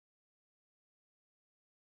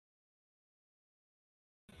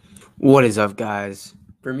What is up, guys?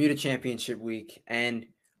 Bermuda Championship week, and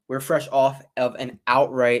we're fresh off of an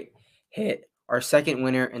outright hit, our second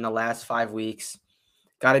winner in the last 5 weeks.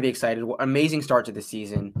 Got to be excited. Amazing start to the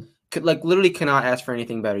season. Literally cannot ask for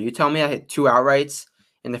anything better. You tell me I hit 2 outrights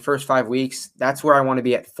in the first 5 weeks. That's where I want to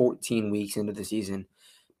be at 14 weeks into the season,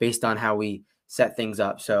 based on how we set things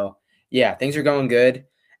up. So yeah, things are going good,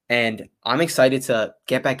 and I'm excited to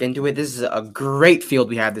get back into it. This is a great field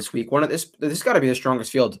we have this week. This got to be the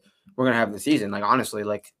strongest field we're gonna have in the season. Like, honestly,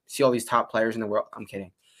 see all these top players in the world. I'm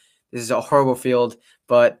kidding. This is a horrible field,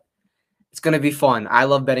 but it's gonna be fun. I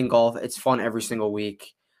love betting golf. It's fun every single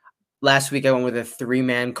week. Last week I went with a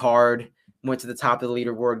 3-man card, went to the top of the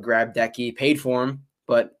leaderboard, grabbed Decky, paid for him,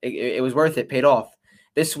 but it was worth it, paid off.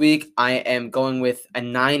 This week I am going with a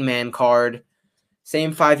 9-man card,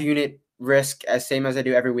 same 5-unit risk same as I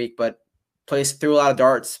do every week, but threw a lot of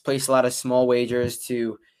darts, placed a lot of small wagers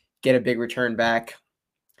to get a big return back.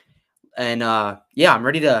 And yeah, I'm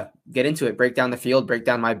ready to get into it, break down the field, break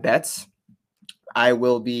down my bets. I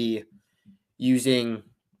will be using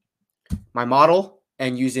my model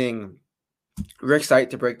and using Rick's site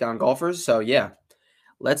to break down golfers. So yeah,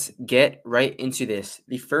 let's get right into this.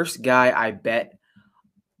 The first guy I bet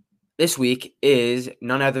this week is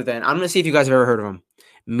none other than, I'm going to see if you guys have ever heard of him,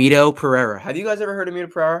 Mito Pereira. Have you guys ever heard of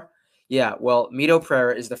Mito Pereira? Yeah, well, Mito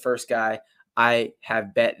Pereira is the first guy I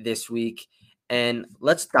have bet this week. And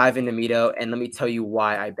let's dive into Mito, and let me tell you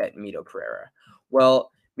why I bet Mito Pereira. Well,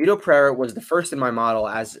 Mito Pereira was the first in my model,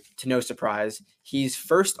 as to no surprise. He's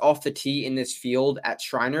first off the tee in this field at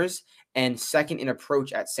Shriners and second in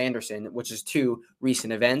approach at Sanderson, which is 2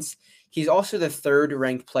 recent events. He's also the third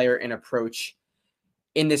ranked player in approach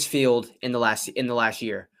in this field in the last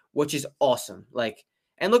year, which is awesome.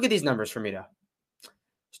 And look at these numbers for Mito.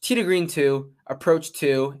 Tee to green 2, approach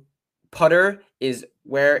 2, putter is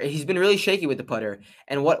where he's been really shaky with the putter.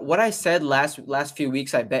 And what I said last few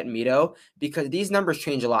weeks, I bet Mito, because these numbers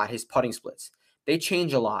change a lot. His putting splits, they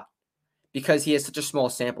change a lot because he has such a small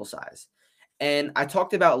sample size. And I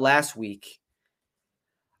talked about last week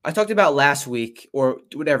or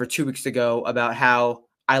whatever 2 weeks ago about how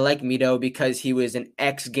I like Mito because he was an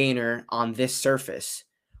X gainer on this surface.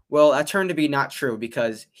 Well, that turned to be not true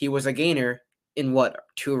because he was a gainer in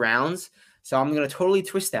 2 rounds. So I'm going to totally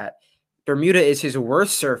twist that. Bermuda is his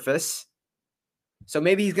worst surface. So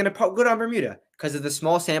maybe he's going to put good on Bermuda because of the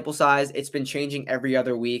small sample size. It's been changing every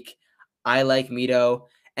other week. I like Mito,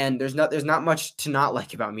 and there's not much to not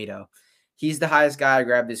like about Mito. He's the highest guy I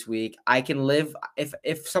grabbed this week. I can live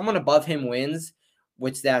if someone above him wins,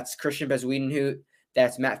 which that's Christian Bezuidenhout,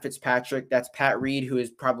 that's Matt Fitzpatrick, that's Pat Reed, who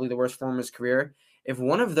is probably the worst form of his career. If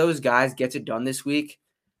one of those guys gets it done this week,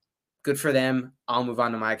 good for them. I'll move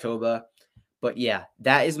on to Mayakoba. But yeah,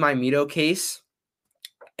 that is my Mito case.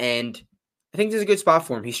 And I think this is a good spot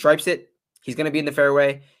for him. He stripes it. He's going to be in the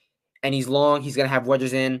fairway. And he's long. He's going to have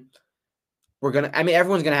wedges in.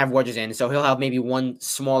 Everyone's going to have wedges in. So he'll have maybe one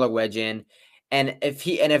smaller wedge in. And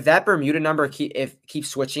if that Bermuda number keeps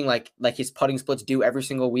switching like his putting splits do every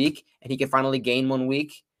single week, and he can finally gain 1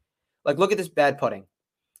 week, look at this bad putting.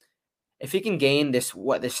 If he can gain this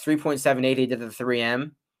 3.78 he did at the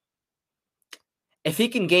 3M, if he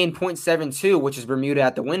can gain 0.72, which is Bermuda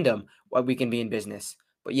at the Wyndham, we can be in business.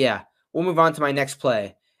 But yeah, we'll move on to my next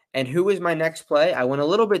play. And who is my next play? I went a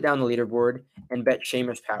little bit down the leaderboard and bet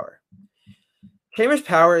Seamus Power. Seamus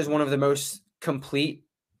Power is one of the most complete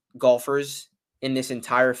golfers in this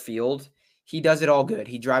entire field. He does it all good.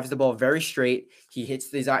 He drives the ball very straight. He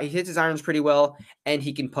hits his irons pretty well, and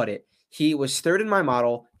he can putt it. He was third in my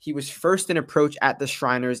model. He was first in approach at the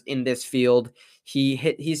Shriners in this field.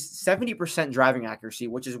 He's 70% driving accuracy,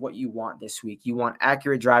 which is what you want this week. You want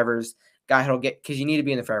accurate drivers, guy who'll get, because you need to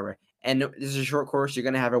be in the fairway. And this is a short course. You're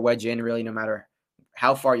going to have a wedge in, really, no matter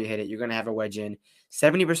how far you hit it. You're going to have a wedge in.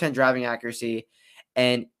 70% driving accuracy,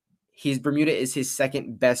 and Bermuda is his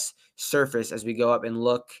second best surface as we go up and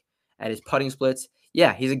look at his putting splits.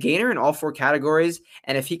 Yeah, he's a gainer in all 4 categories,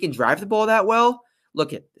 and if he can drive the ball that well,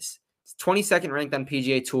 look at this. 22nd ranked on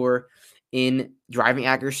PGA Tour in driving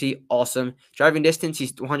accuracy. Awesome. Driving distance,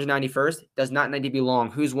 he's 191st. Does not need to be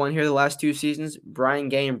long. Who's won here the last 2 seasons? Brian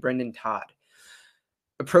Gay and Brendan Todd.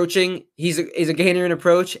 Approaching, he's a gainer in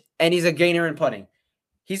approach, and he's a gainer in putting.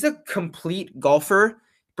 He's a complete golfer.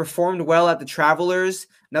 Performed well at the Travelers,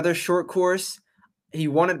 another short course. He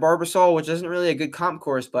won at Barbasol, which isn't really a good comp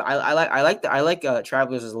course, but I like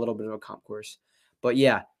Travelers as a little bit of a comp course. But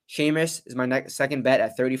yeah, Seamus is my second bet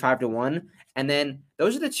at 35-1. And then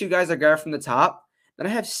those are the 2 guys I grabbed from the top. Then I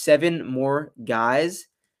have 7 more guys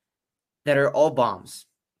that are all bombs.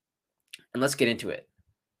 And let's get into it.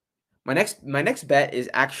 My next bet is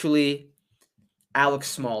actually Alex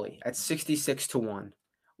Smalley at 66 to 1.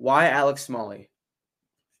 Why Alex Smalley?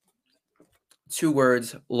 2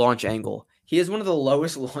 words, launch angle. He has one of the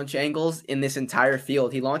lowest launch angles in this entire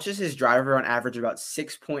field. He launches his driver on average about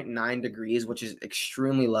 6.9 degrees, which is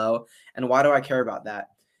extremely low. And why do I care about that?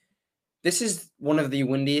 This is one of the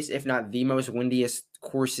windiest, if not the most windiest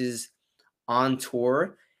courses on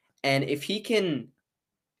tour. And if he can,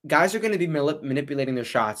 guys are going to be manipulating their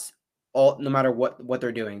shots no matter what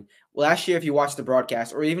they're doing. Last year, if you watch the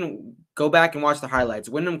broadcast or even go back and watch the highlights,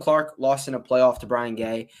 Wyndham Clark lost in a playoff to Brian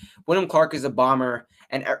Gay. Wyndham Clark is a bomber,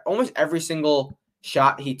 and almost every single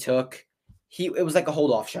shot he took, it was like a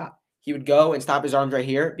hold-off shot. He would go and stop his arms right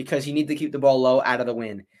here because he needed to keep the ball low out of the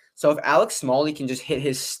wind. So if Alex Smalley can just hit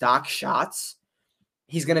his stock shots,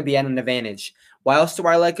 he's going to be at an advantage. Why else do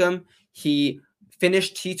I like him? He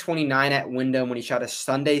finished T29 at Wyndham when he shot a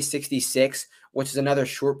Sunday 66, which is another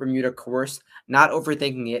short Bermuda course. Not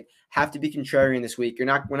overthinking it. Have to be contrarian this week. We're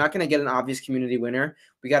not going to get an obvious community winner.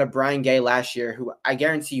 We got a Brian Gay last year who I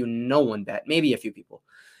guarantee you no one bet. Maybe a few people.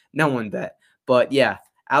 No one bet. But yeah,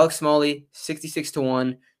 Alex Smalley, 66 to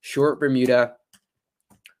 1, short Bermuda.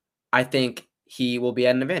 I think he will be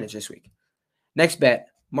at an advantage this week. Next bet,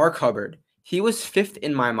 Mark Hubbard. He was 5th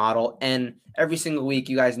in my model, and every single week,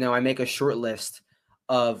 you guys know, I make a short list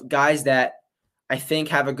of guys that I think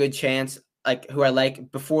have a good chance, like who I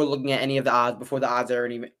like before looking at any of the odds, before the odds are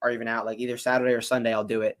even out, like either Saturday or Sunday, I'll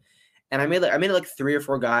do it. And I made like 3 or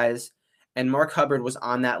 4 guys, and Mark Hubbard was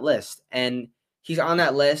on that list, and he's on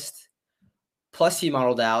that list. Plus, he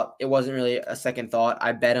modeled out. It wasn't really a second thought.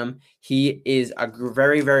 I bet him. He is a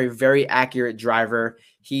very, very, very accurate driver.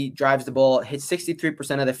 He drives the ball, hits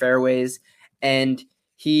 63% of the fairways, and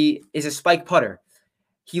he is a spike putter.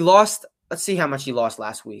 He lost. Let's see how much he lost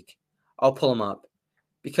last week. I'll pull him up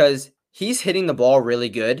because he's hitting the ball really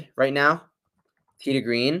good right now, tee to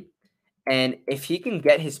green. And if he can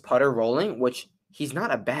get his putter rolling, which he's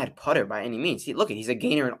not a bad putter by any means. He's a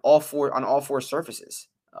gainer on all four surfaces.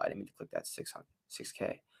 I didn't mean to click that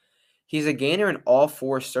 6K. He's a gainer in all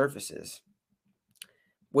 4 surfaces,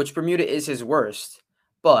 which Bermuda is his worst.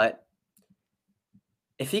 But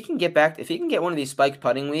if he can get one of these spiked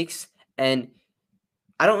putting weeks, and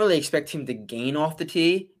I don't really expect him to gain off the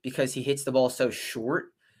tee because he hits the ball so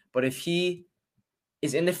short. But if he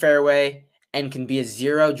is in the fairway and can be a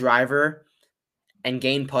 0 driver and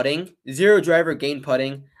gain putting, 0 driver, gain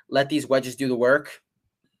putting, let these wedges do the work,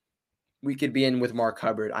 we could be in with Mark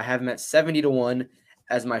Hubbard. I have him at 70 to 1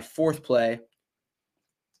 as my 4th play,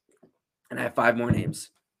 and I have 5 more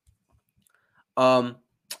names. I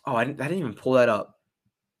didn't even pull that up.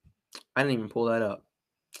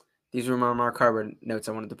 These were my Mark Hubbard notes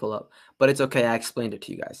I wanted to pull up, but it's okay. I explained it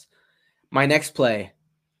to you guys. My next play,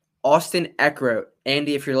 Austin Eckroat.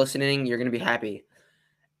 Andy, if you're listening, you're going to be happy.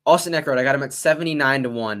 Austin Eckroat, I got him at 79 to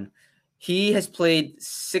 1. He has played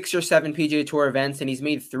 6 or 7 PGA Tour events, and he's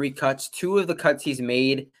made 3 cuts. 2 of the cuts he's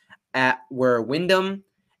made were Wyndham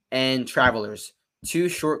and Travelers. 2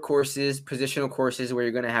 short courses, positional courses where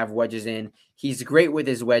you're going to have wedges in. He's great with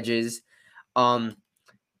his wedges.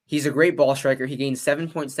 He's a great ball striker. He gained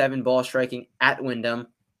 7.7 ball striking at Wyndham.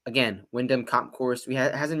 Again, Wyndham comp course.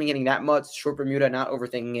 Hasn't been getting that much. Short Bermuda, not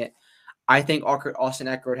overthinking it. I think Austin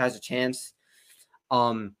Eckroat has a chance.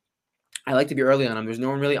 I like to be early on him. There's no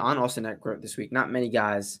one really on Austin Eckroat this week. Not many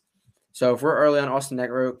guys. So if we're early on Austin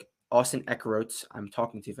Eckroat, I'm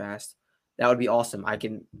talking too fast. That would be awesome. I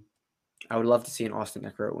would love to see an Austin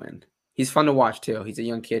Eckroat win. He's fun to watch too. He's a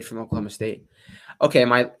young kid from Oklahoma State. Okay,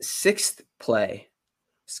 my 6th play.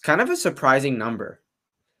 It's kind of a surprising number.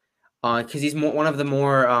 Because he's one of the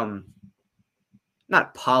more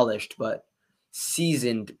not polished, but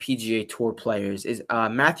seasoned PGA Tour players is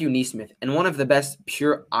Matthew NeSmith, and one of the best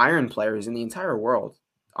pure iron players in the entire world,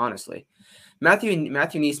 honestly. Matthew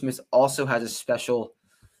NeSmith also has a special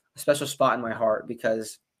spot in my heart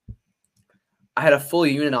because I had a full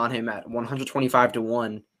unit on him at 125 to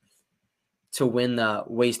 1 to win the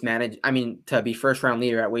to be first round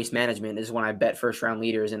leader at Waste Management. This is when I bet first round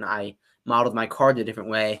leaders, and I modeled my card a different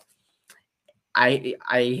way. I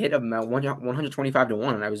hit him at 125 to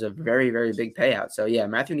 1, and I was a very, very big payout. So, yeah,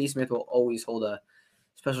 Matthew NeSmith will always hold a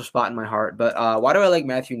special spot in my heart. But why do I like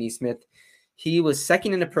Matthew NeSmith? He was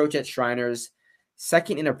 2nd in approach at Shriners,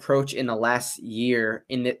 2nd in approach in the last year.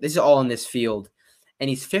 This is all in this field. And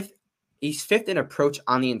he's 5th. He's 5th in approach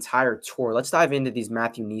on the entire tour. Let's dive into these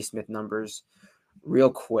Matthew NeSmith numbers real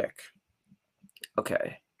quick.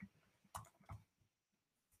 Okay.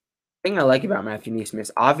 The thing I like about Matthew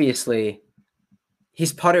NeSmith, obviously,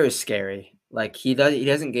 his putter is scary. Like he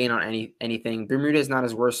doesn't gain on anything. Bermuda is not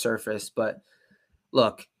his worst surface, but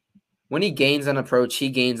look, When he gains on approach, he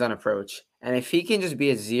gains on approach. And if he can just be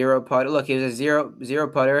a zero putter, look, he was a zero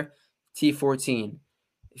putter, T14.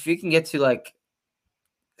 If he can get to like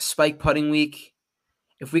spike putting week,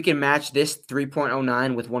 if we can match this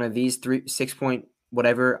 3.09 with one of these 6 point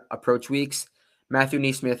whatever approach weeks, Matthew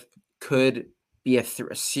NeSmith could be a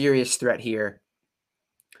serious threat here.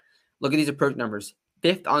 Look at these approach numbers.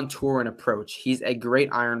 5th on tour in approach. He's a great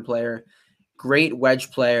iron player, great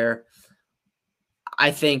wedge player. I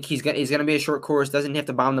think he's gonna be a short course. Doesn't have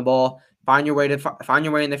to bomb the ball. Find your way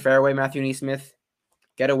in the fairway, Matthew NeSmith.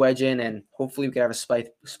 Get a wedge in, and hopefully we can have a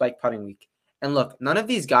spike putting week. And look, none of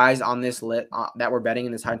these guys on this lit that we're betting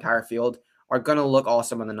in this entire field are gonna look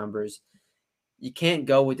awesome on the numbers. You can't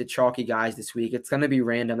go with the chalky guys this week. It's gonna be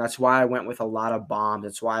random. That's why I went with a lot of bombs.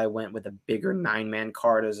 That's why I went with a bigger 9-man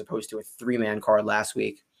card as opposed to a 3-man card last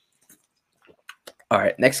week. All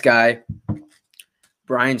right, next guy,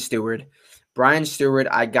 Brian Stewart. Brian Stewart,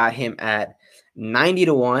 I got him at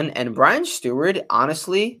 90-1. And Brian Stewart,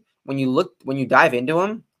 honestly, when you dive into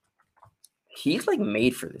him, he's like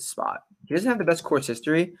made for this spot. He doesn't have the best course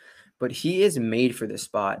history, but he is made for this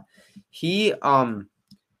spot. He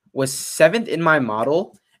was 7th in my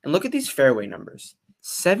model. And look at these fairway numbers.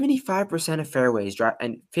 75% of fairways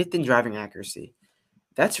and 5th in driving accuracy.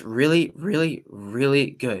 That's really, really,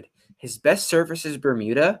 really good. His best surface is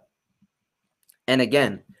Bermuda. And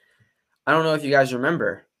again, I don't know if you guys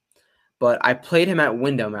remember, but I played him at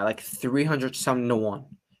Wyndham at like 300-something to 1.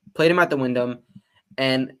 Played him at the Wyndham,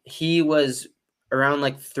 and he was around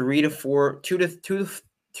like 2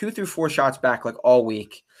 through 4 shots back like all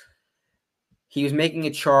week. He was making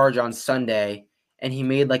a charge on Sunday, and he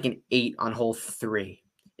made like an 8 on hole 3.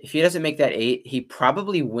 If he doesn't make that 8, he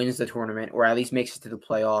probably wins the tournament or at least makes it to the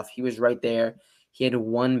playoff. He was right there. He had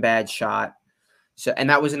 1 bad shot.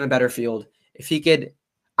 And that was in a better field. If he could,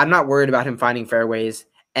 I'm not worried about him finding fairways,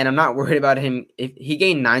 and I'm not worried about him if he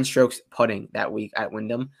gained 9 strokes putting that week at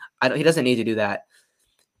Wyndham. He doesn't need to do that.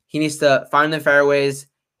 He needs to find the fairways,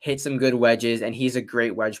 hit some good wedges, and he's a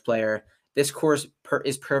great wedge player. This course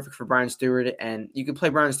is perfect for Brian Stewart, and you can play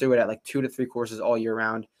Brian Stewart at like 2 to 3 courses all year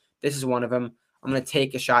round. This is one of them. I'm going to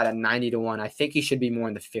take a shot at 90-1. I think he should be more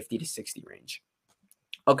in the 50 to 60 range.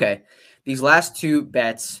 Okay, these last 2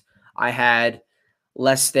 bets, I had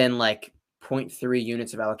less than like 0.3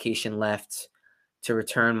 units of allocation left to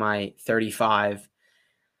return my 35.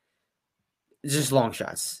 Just long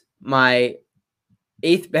shots. My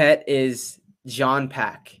 8th bet is John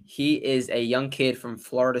Pack. He is a young kid from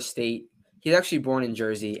Florida State. He's actually born in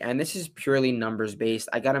Jersey, and this is purely numbers based.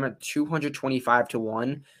 I got him at 225 to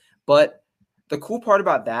 1, but the cool part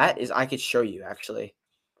about that is I could show you actually.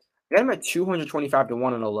 I got him at 225 to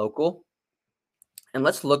 1 on a local, and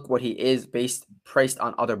let's look what he is priced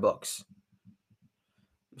on other books.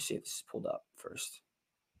 Let me see if this is pulled up first.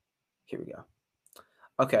 Here we go.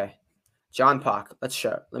 Okay, John Pack.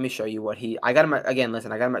 Let me show you what I got him at, again,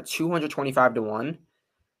 listen, I got him at 225 to 1.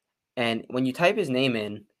 And when you type his name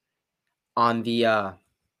in on the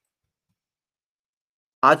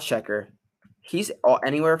odds checker, he's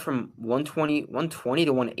anywhere from 120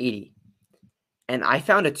 to 180. And I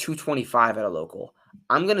found a 225 at a local.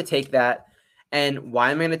 I'm going to take that. And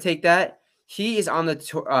why am I going to take that? He is on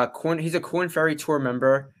the he's a Korn Ferry Tour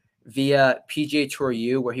member via PGA Tour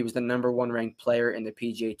U, where he was the number 1 ranked player in the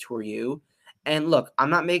PGA Tour U. And look, I'm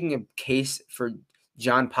not making a case for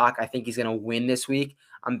John Pack. I think he's going to win this week.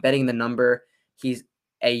 I'm betting the number. He's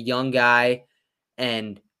a young guy,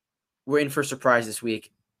 and we're in for a surprise this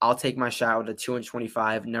week. I'll take my shot with a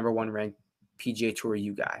 225, number 1 ranked PGA Tour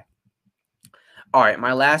U guy. All right,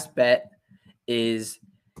 my last bet is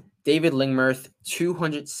David Lingmerth,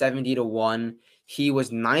 270 to 1. He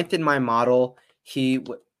was 9th in my model.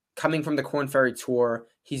 Coming from the Korn Ferry Tour,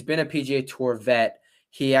 he's been a PGA Tour vet.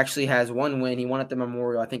 He actually has 1 win. He won at the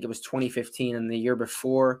Memorial. I think it was 2015, and the year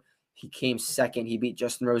before he came 2nd. He beat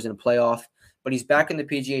Justin Rose in a playoff. But he's back in the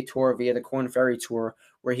PGA Tour via the Korn Ferry Tour,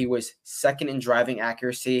 where he was 2nd in driving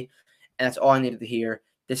accuracy, and that's all I needed to hear.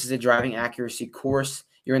 This is a driving accuracy course.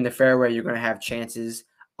 You're in the fairway. You're going to have chances.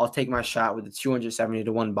 I'll take my shot with the 270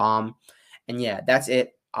 to 1 bomb. And yeah, that's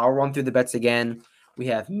it. I'll run through the bets again. We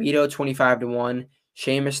have Mito 25 to 1,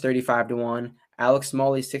 Seamus 35 to 1, Alex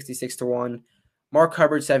Smalley 66 to 1, Mark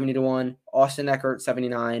Hubbard 70 to 1, Austin Eckert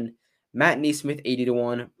 79, Matt NeSmith 80 to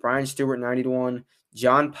 1, Brian Stewart 90 to 1,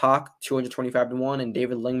 John Pack 225 to 1, and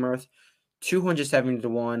David Lingmerth 270 to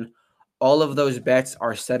 1. All of those bets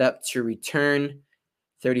are set up to return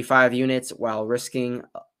 35 units while risking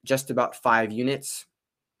just about 5 units.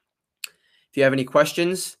 If you have any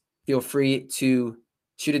questions, feel free to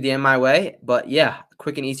shoot a DM my way. But yeah,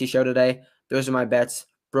 quick and easy show today. Those are my bets.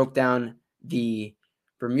 Broke down the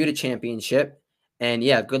Bermuda Championship. And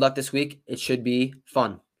yeah, good luck this week. It should be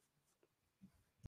fun.